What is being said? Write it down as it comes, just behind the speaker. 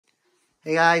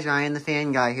Hey guys, Ryan the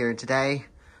Fan Guy here. Today,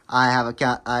 I have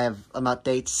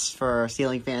updates for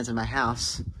ceiling fans in my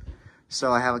house.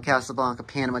 So I have a Casablanca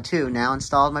Panama 2 now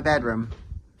installed in my bedroom.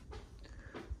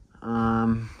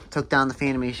 Took down the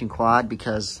Fanimation quad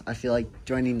because I feel like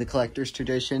joining the collector's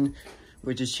tradition,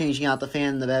 which is changing out the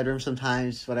fan in the bedroom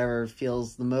sometimes, whatever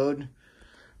feels the mood.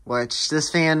 Which this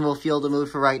fan will feel the mood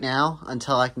for right now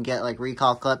until I can get like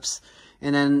recall clips.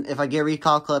 And then if I get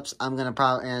recall clips, I'm gonna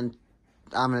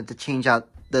have to change out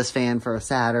this fan for my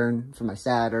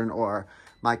Saturn, or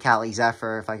my Kali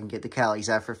Zephyr, if I can get the Kali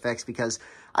Zephyr fixed, because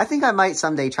I think I might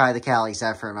someday try the Kali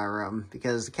Zephyr in my room,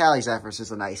 because the Kali Zephyr is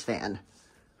just a nice fan.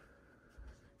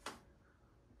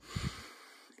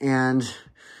 And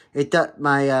this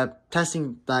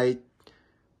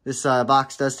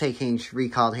box does take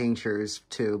recalled hang screws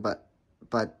too, but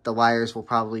the wires will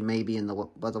probably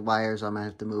the wires I'm gonna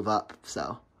have to move up,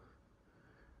 so.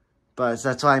 But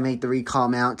that's why I made the recall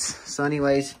mounts. So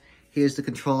anyways, here's the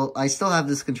control. I still have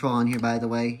this control on here, by the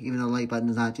way, even though the light button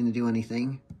is not going to do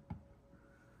anything.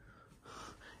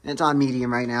 And it's on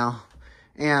medium right now.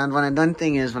 And what I've done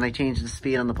thing is, when I change the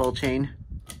speed on the pull chain,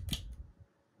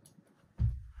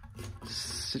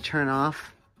 to turn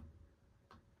off,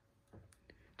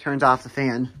 turns off the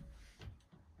fan.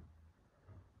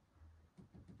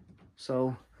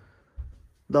 So,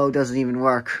 low doesn't even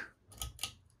work.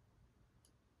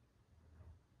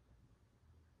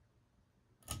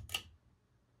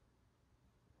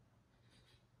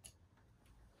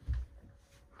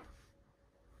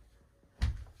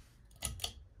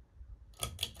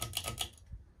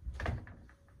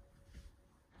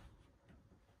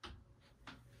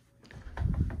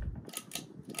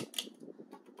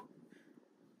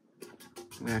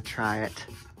 I'm going to try it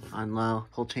on low,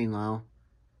 pull chain low.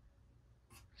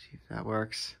 See if that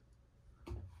works.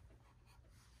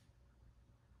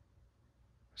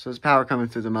 So there's power coming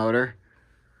through the motor.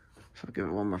 So I'll give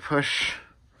it one more push.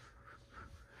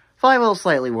 Probably a little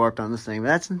slightly warped on this thing, but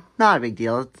that's not a big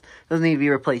deal. It doesn't need to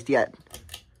be replaced yet.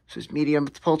 So it's medium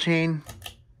with the pull chain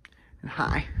and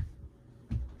high.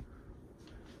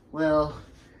 Well,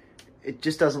 it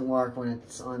just doesn't work when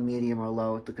it's on medium or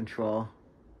low with the control.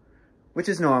 Which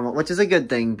is normal, which is a good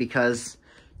thing, because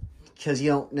you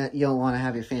don't want to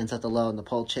have your fan set to low in the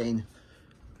pull chain.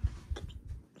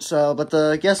 So, but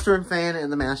the guest room fan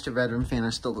and the master bedroom fan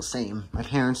are still the same. My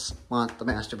parents want the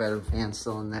master bedroom fan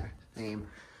still in their name.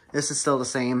 This is still the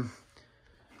same.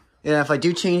 Yeah, if I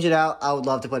do change it out, I would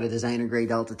love to put a designer grade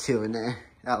Delta 2 in there.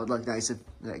 That would look nice.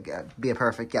 Be a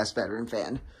perfect guest bedroom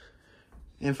fan.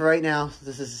 And for right now,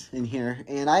 this is in here.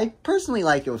 And I personally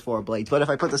like it with 4 blades. But if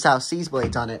I put the South Seas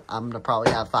blades on it, I'm going to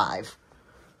probably have 5.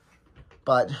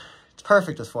 But it's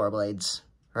perfect with 4 blades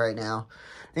right now.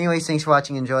 Anyways, thanks for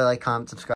watching. Enjoy, like, comment, subscribe.